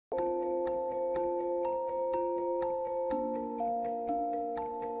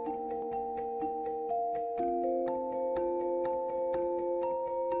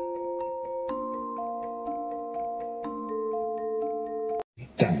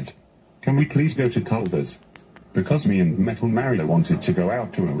Dad, can we please go to Culver's? Because me and Metal Mario wanted to go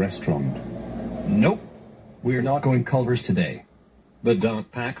out to a restaurant. Nope. We're not going Culver's today. But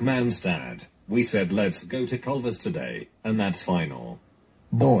Dark Pac-Man's dad, we said let's go to Culver's today, and that's final.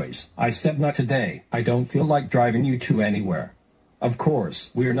 Boys, I said not today. I don't feel like driving you two anywhere. Of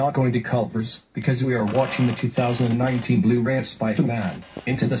course, we're not going to Culver's, because we are watching the 2019 Blu-ray of Spider-Man,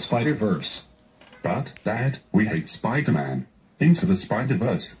 Into the Spider-Verse. But, Dad, we hate Spider-Man, Into the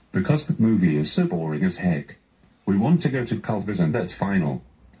Spider-Verse, because the movie is so boring as heck. We want to go to Culver's and that's final.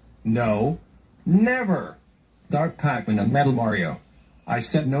 No. Never! Dark Pac-Man and Metal Mario. I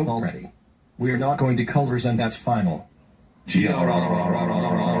said no already. We're not going to Culver's and that's final. We want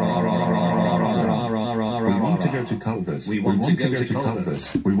to go to Culver's. We want to go to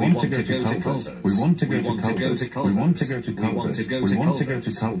Culver's. We want to go to Culver's. We want to go to Culver's. We want to go to Culver's. We want to go to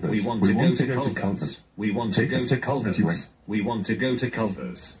Culver's. We want to go to Culver's. We want to go to Culver's. We want to go to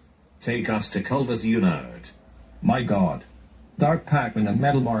Culver's. Take us to Culver's, you nerd. My God. Dark Pac-Man and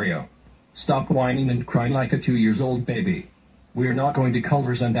Metal Mario. Stop whining and crying like a 2-year-old baby. We're not going to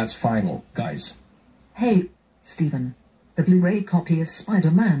Culver's and that's final, guys. Hey, Stephen. The Blu-ray copy of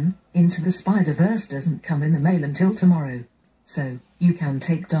Spider-Man, Into the Spider-Verse doesn't come in the mail until tomorrow. So, you can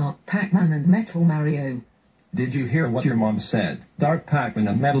take Dark Pac-Man and Metal Mario. Did you hear what your mom said? Dark Pac-Man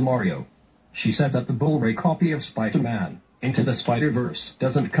and Metal Mario. She said that the Blu-ray copy of Spider-Man, Into the Spider-Verse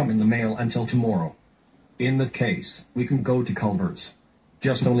doesn't come in the mail until tomorrow. In that case, we can go to Culver's.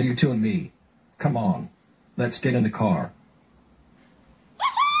 Just only you two and me. Come on. Let's get in the car.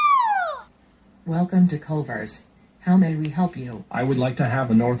 Welcome to Culver's. How may we help you? I would like to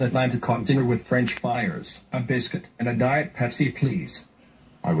have a North Atlantic hot dinner with French fries, a biscuit, and a Diet Pepsi, please.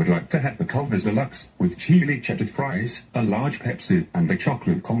 I would like to have the Culver's Deluxe with chili cheddar fries, a large Pepsi, and a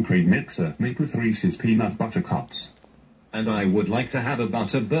chocolate concrete mixer made with Reese's peanut butter cups. And I would like to have a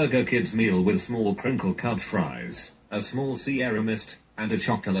Butter Burger Kids meal with small crinkle cut fries, a small Sierra Mist, and a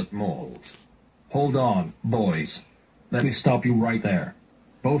chocolate malt. Hold on, boys. Let me stop you right there.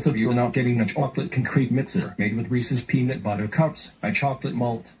 Both of you are not getting a chocolate concrete mixer made with Reese's peanut butter cups, a chocolate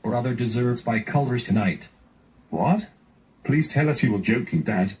malt, or other desserts by Culver's tonight. What? Please tell us you were joking,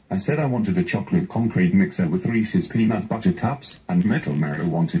 Dad. I said I wanted a chocolate concrete mixer with Reese's peanut butter cups, and Metal Mario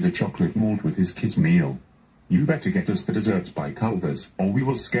wanted a chocolate malt with his kids' meal. You better get us the desserts by Culver's, or we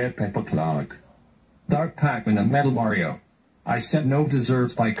will scare Pepper Clark. Dark Pac-Man and Metal Mario. I said no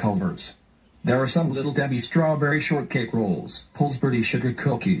desserts by Culver's. There are some Little Debbie strawberry shortcake rolls, Pillsbury sugar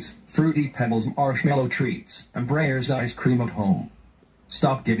cookies, Fruity Pebbles marshmallow treats, and Breyer's ice cream at home.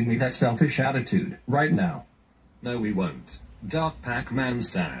 Stop giving me that selfish attitude, right now. No, we won't. Dark Pac-Man's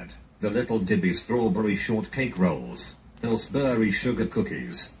dad, the Little Debbie strawberry shortcake rolls, Pillsbury sugar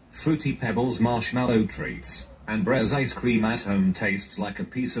cookies, Fruity Pebbles marshmallow treats, and Breyer's ice cream at home tastes like a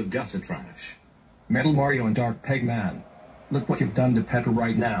piece of gutter trash. Metal Mario and Dark Pac-Man. Look what you've done to Pepper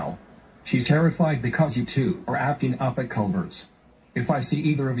right now. She's terrified because you two are acting up at Culver's. If I see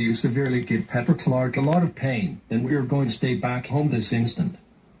either of you severely give Pepper Clark a lot of pain, then we're going to stay back home this instant.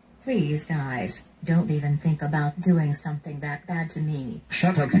 Please, guys, don't even think about doing something that bad to me.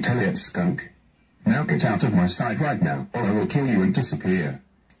 Shut up, you tell-it skunk. Now get out of my sight right now, or I will kill you and disappear.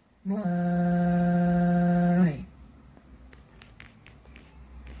 Why?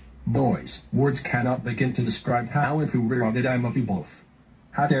 Boys, words cannot begin to describe how infuriated I am of you both.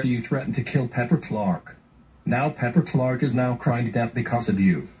 How dare you threaten to kill Pepper Clark? Now Pepper Clark is now crying to death because of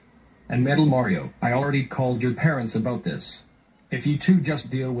you. And Metal Mario, I already called your parents about this. If you two just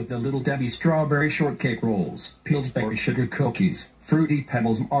deal with the Little Debbie strawberry shortcake rolls, Pillsbury sugar cookies, Fruity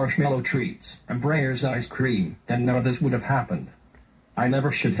Pebbles marshmallow treats, and Breyer's ice cream, then none of this would have happened. I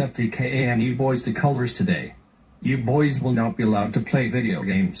never should have taken you boys to Culver's today. You boys will not be allowed to play video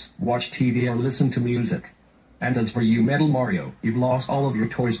games, watch TV, or listen to music. And as for you, Metal Mario, you've lost all of your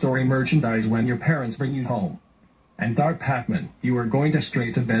Toy Story merchandise when your parents bring you home. And Dark Pac-Man, you are going to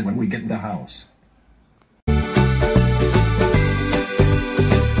straight to bed when we get in the house.